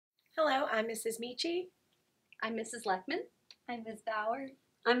Hello, I'm Mrs. Michi. I'm Mrs. Leckman. I'm Ms. Bauer.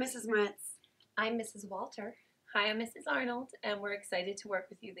 I'm Mrs. Moritz. I'm Mrs. Walter. Hi, I'm Mrs. Arnold, and we're excited to work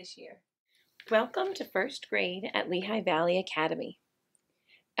with you this year. Welcome to first grade at Lehigh Valley Academy.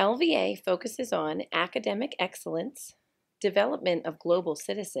 LVA focuses on academic excellence, development of global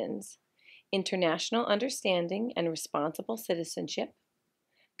citizens, international understanding and responsible citizenship,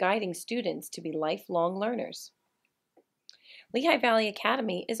 guiding students to be lifelong learners. Lehigh Valley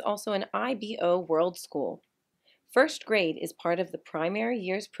Academy is also an IBO World School. First grade is part of the primary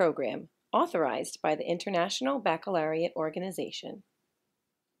years program authorized by the International Baccalaureate Organization.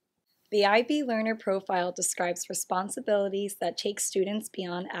 The IB Learner Profile describes responsibilities that take students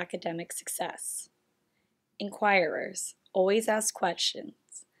beyond academic success. Inquirers, always ask questions.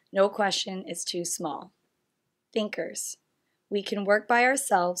 No question is too small. Thinkers, we can work by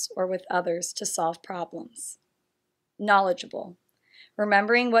ourselves or with others to solve problems. Knowledgeable,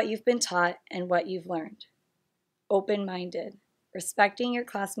 remembering what you've been taught and what you've learned. Open-minded, respecting your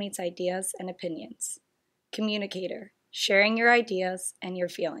classmates' ideas and opinions. Communicator, sharing your ideas and your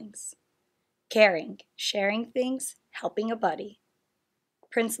feelings. Caring, sharing things, helping a buddy.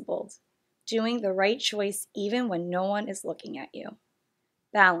 Principled, doing the right choice even when no one is looking at you.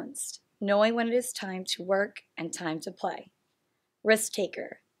 Balanced, knowing when it is time to work and time to play. Risk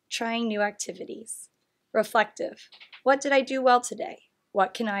taker, trying new activities. Reflective, what did I do well today?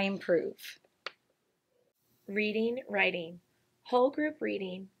 What can I improve? Reading, writing, whole group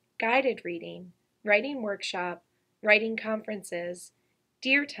reading, guided reading, writing workshop, writing conferences,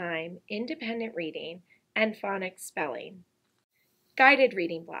 dear time, independent reading, and phonics spelling. Guided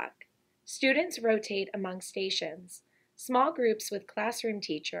reading block. Students rotate among stations. Small groups with classroom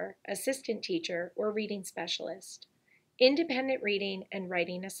teacher, assistant teacher, or reading specialist. Independent reading and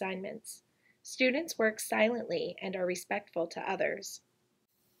writing assignments. Students work silently and are respectful to others.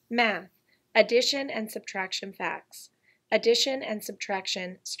 Math. Addition and subtraction facts. Addition and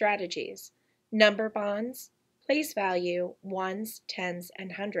subtraction strategies. Number bonds. Place value, ones, tens,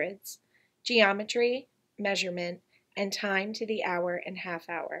 and hundreds. Geometry, measurement, and time to the hour and half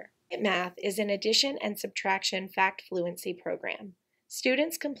hour. Math is an addition and subtraction fact fluency program.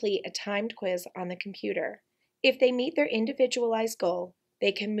 Students complete a timed quiz on the computer. If they meet their individualized goal,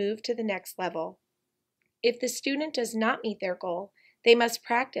 they can move to the next level. If the student does not meet their goal, they must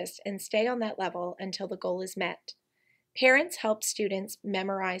practice and stay on that level until the goal is met. Parents help students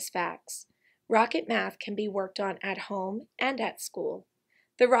memorize facts. Rocket Math can be worked on at home and at school.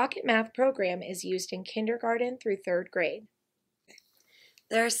 The Rocket Math program is used in kindergarten through third grade.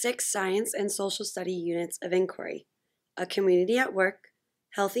 There are 6 science and social study units of inquiry: a community at work,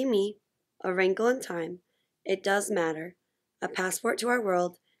 healthy me, a wrinkle in time, it does matter, a passport to our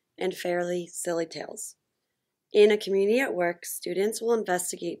world, and fairly silly tales. In a community at work, students will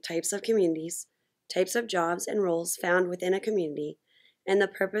investigate types of communities, types of jobs and roles found within a community, and the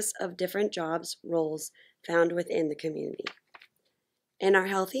purpose of different jobs, roles found within the community. In our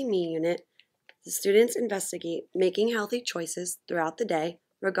Healthy Me unit, the students investigate making healthy choices throughout the day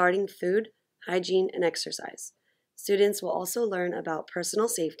regarding food, hygiene, and exercise. Students will also learn about personal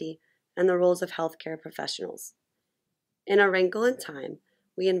safety and the roles of healthcare professionals. In A Wrinkle in Time,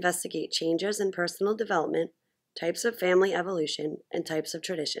 we investigate changes in personal development, types of family evolution, and types of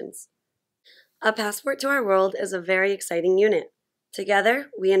traditions. A Passport to Our World is a very exciting unit.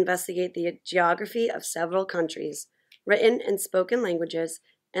 Together, we investigate the geography of several countries, written and spoken languages,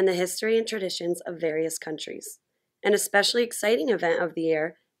 and the history and traditions of various countries. An especially exciting event of the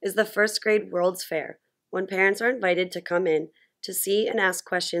year is the first grade World's Fair, when parents are invited to come in to see and ask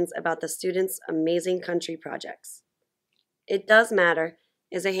questions about the students' amazing country projects. It Does Matter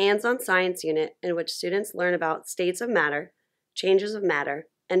is a hands-on science unit in which students learn about states of matter, changes of matter,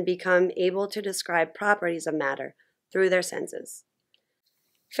 and become able to describe properties of matter through their senses.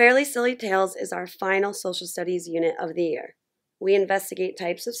 Fairly Silly Tales is our final social studies unit of the year. We investigate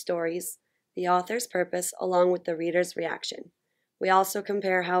types of stories, the author's purpose, along with the reader's reaction. We also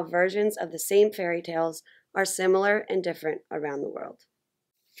compare how versions of the same fairy tales are similar and different around the world.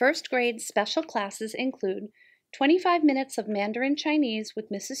 First grade special classes include 25 minutes of Mandarin Chinese with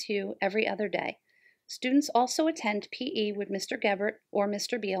Mrs. Hugh every other day. Students also attend PE with Mr. Gebert or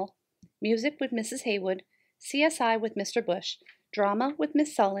Mr. Beale, music with Mrs. Haywood, CSI with Mr. Bush, drama with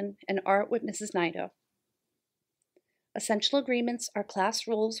Miss Sullen, and art with Mrs. Nido. Essential agreements are class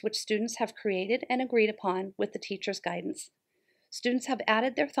rules which students have created and agreed upon with the teacher's guidance. Students have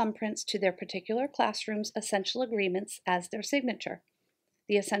added their thumbprints to their particular classroom's essential agreements as their signature.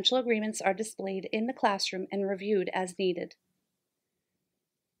 The essential agreements are displayed in the classroom and reviewed as needed.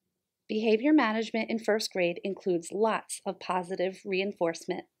 Behavior management in first grade includes lots of positive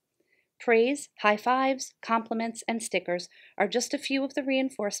reinforcement. Praise, high fives, compliments, and stickers are just a few of the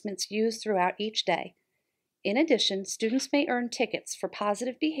reinforcements used throughout each day. In addition, students may earn tickets for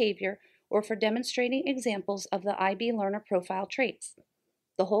positive behavior or for demonstrating examples of the IB learner profile traits.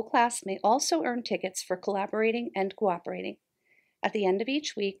 The whole class may also earn tickets for collaborating and cooperating. At the end of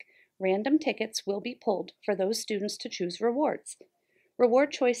each week, random tickets will be pulled for those students to choose rewards.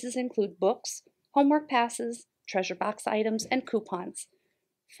 Reward choices include books, homework passes, treasure box items, and coupons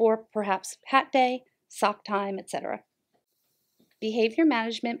for perhaps hat day, sock time, etc. Behavior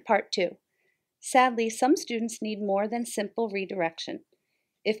Management Part 2. Sadly, some students need more than simple redirection.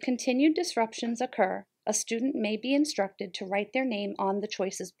 If continued disruptions occur, a student may be instructed to write their name on the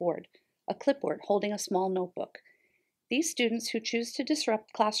choices board, a clipboard holding a small notebook. These students who choose to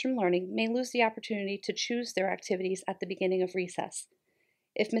disrupt classroom learning may lose the opportunity to choose their activities at the beginning of recess.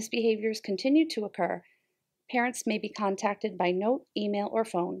 If misbehaviors continue to occur, parents may be contacted by note, email, or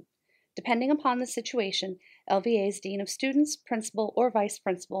phone. Depending upon the situation, LVA's Dean of Students, Principal, or Vice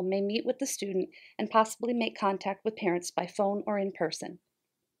Principal may meet with the student and possibly make contact with parents by phone or in person.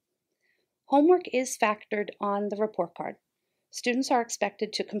 Homework is factored on the report card. Students are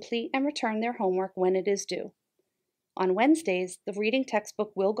expected to complete and return their homework when it is due. On Wednesdays, the reading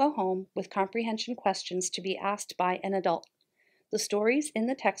textbook will go home with comprehension questions to be asked by an adult. The stories in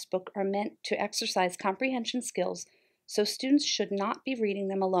the textbook are meant to exercise comprehension skills, so students should not be reading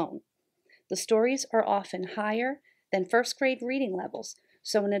them alone. The stories are often higher than first grade reading levels,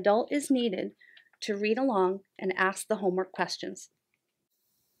 so an adult is needed to read along and ask the homework questions.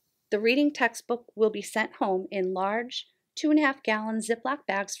 The reading textbook will be sent home in large 2.5-gallon Ziploc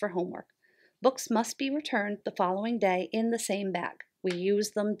bags for homework. Books must be returned the following day in the same bag. We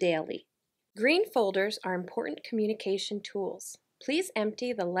use them daily. Green folders are important communication tools. Please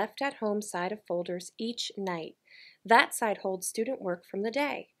empty the left at home side of folders each night. That side holds student work from the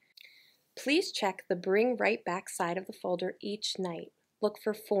day. Please check the bring right back side of the folder each night. Look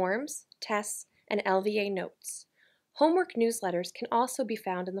for forms, tests, and LVA notes. Homework newsletters can also be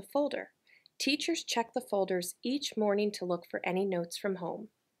found in the folder. Teachers check the folders each morning to look for any notes from home.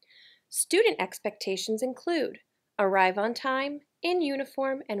 Student expectations include arrive on time, in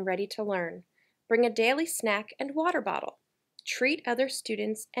uniform, and ready to learn. Bring a daily snack and water bottle. Treat other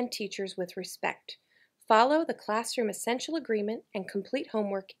students and teachers with respect. Follow the classroom essential agreement and complete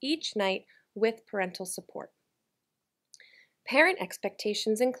homework each night with parental support. Parent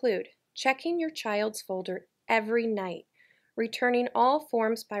expectations include checking your child's folder every night, returning all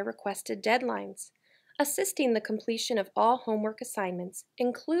forms by requested deadlines, assisting the completion of all homework assignments,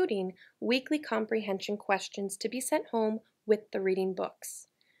 including weekly comprehension questions to be sent home with the reading books.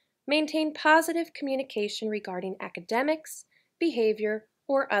 Maintain positive communication regarding academics, behavior,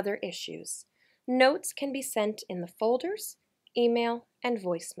 or other issues. Notes can be sent in the folders, email, and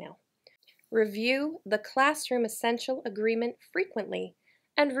voicemail. Review the Classroom Essential Agreement frequently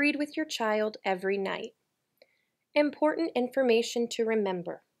and read with your child every night. Important information to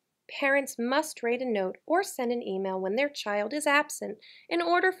remember. Parents must write a note or send an email when their child is absent in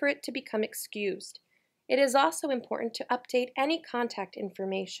order for it to become excused. It is also important to update any contact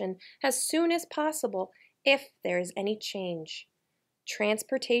information as soon as possible if there is any change.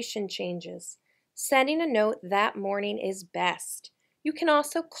 Transportation changes. Sending a note that morning is best. You can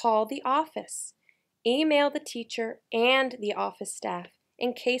also call the office. Email the teacher and the office staff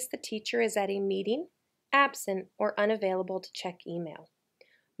in case the teacher is at a meeting, absent, or unavailable to check email.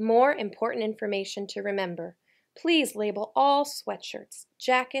 More important information to remember. Please label all sweatshirts,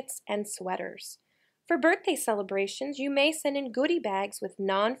 jackets, and sweaters. For birthday celebrations, you may send in goodie bags with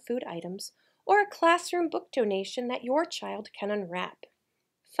non-food items or a classroom book donation that your child can unwrap.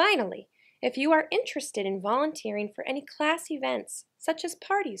 Finally, if you are interested in volunteering for any class events, such as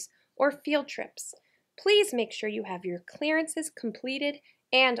parties or field trips, please make sure you have your clearances completed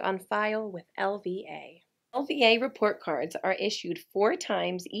and on file with LVA. LVA report cards are issued 4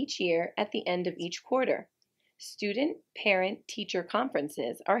 times each year at the end of each quarter. Student, parent, teacher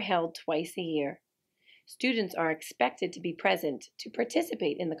conferences are held twice a year. Students are expected to be present to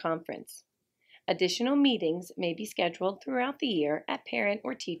participate in the conference. Additional meetings may be scheduled throughout the year at parent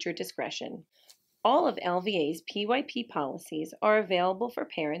or teacher discretion. All of LVA's PYP policies are available for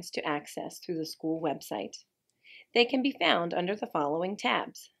parents to access through the school website. They can be found under the following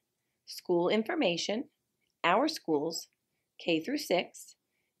tabs: School Information, Our Schools, K-6,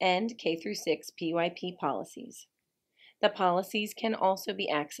 and K-6 PYP policies. The policies can also be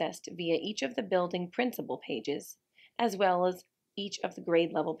accessed via each of the building principal pages, as well as each of the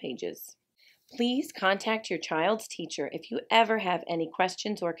grade level pages. Please contact your child's teacher if you ever have any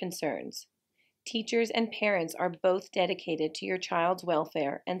questions or concerns. Teachers and parents are both dedicated to your child's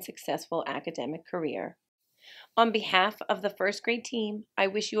welfare and successful academic career. On behalf of the first grade team, I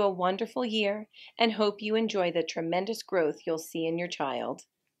wish you a wonderful year and hope you enjoy the tremendous growth you'll see in your child.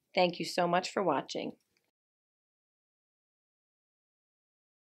 Thank you so much for watching.